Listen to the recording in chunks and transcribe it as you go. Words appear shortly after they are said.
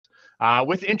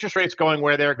With interest rates going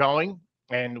where they're going,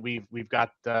 and we've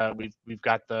got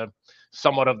the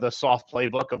somewhat of the soft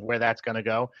playbook of where that's going to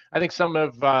go. I think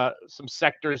some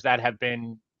sectors that have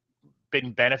been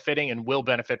benefiting and will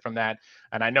benefit from that,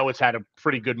 and I know it's had a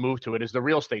pretty good move to it, is the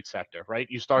real estate sector, right?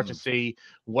 You start to see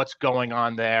what's going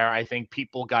on there. I think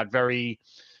people got very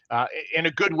in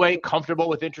a good way, comfortable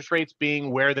with interest rates being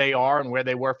where they are and where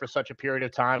they were for such a period of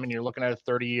time. And you're looking at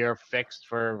a 30-year fixed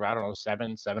for, I don't know,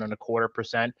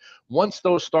 7.25%. Once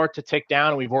those start to tick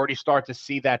down, and we've already started to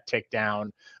see that tick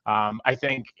down, I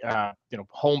think,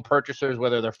 home purchasers,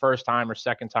 whether they're first time or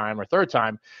second time or third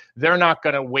time, they're not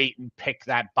going to wait and pick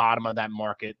that bottom of that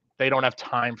market. They don't have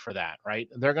time for that, right?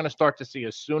 They're going to start to see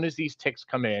as soon as these ticks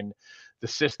come in, the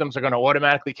systems are going to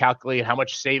automatically calculate how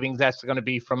much savings that's going to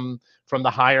be from the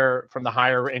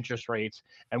higher interest rates,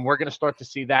 and we're going to start to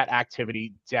see that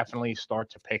activity definitely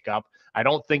start to pick up. I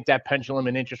don't think that pendulum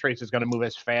in interest rates is going to move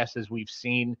as fast as we've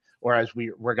seen or as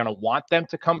we're going to want them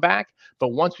to come back. But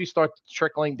once we start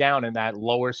trickling down in that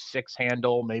lower 6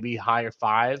 handle, maybe higher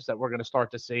 5s, that we're going to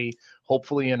start to see,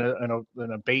 hopefully in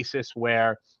a basis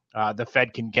where the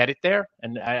Fed can get it there.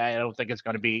 And I don't think it's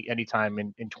going to be anytime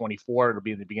in 24. It'll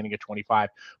be in the beginning of 25.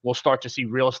 We'll start to see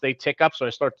real estate tick up. So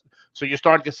you're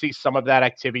starting to see some of that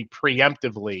activity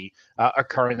preemptively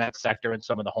occur in that sector and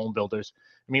some of the home builders.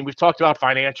 I mean, we've talked about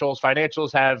financials.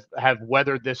 Financials have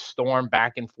weathered this storm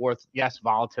back and forth. Yes,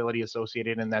 volatility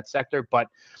associated in that sector. But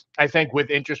I think with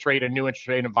interest rate and new interest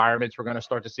rate environments, we're going to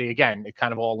start to see, again, it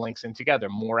kind of all links in together.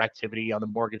 More activity on the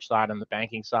mortgage side, on the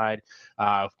banking side.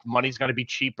 Money's going to be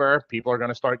cheaper. People are going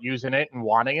to start using it and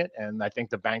wanting it. And I think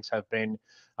the banks have been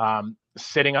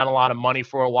sitting on a lot of money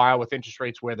for a while with interest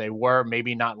rates where they were,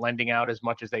 maybe not lending out as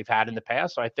much as they've had in the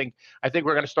past. So I think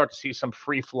we're going to start to see some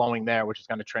free flowing there, which is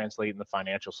going to translate in the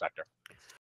financial sector.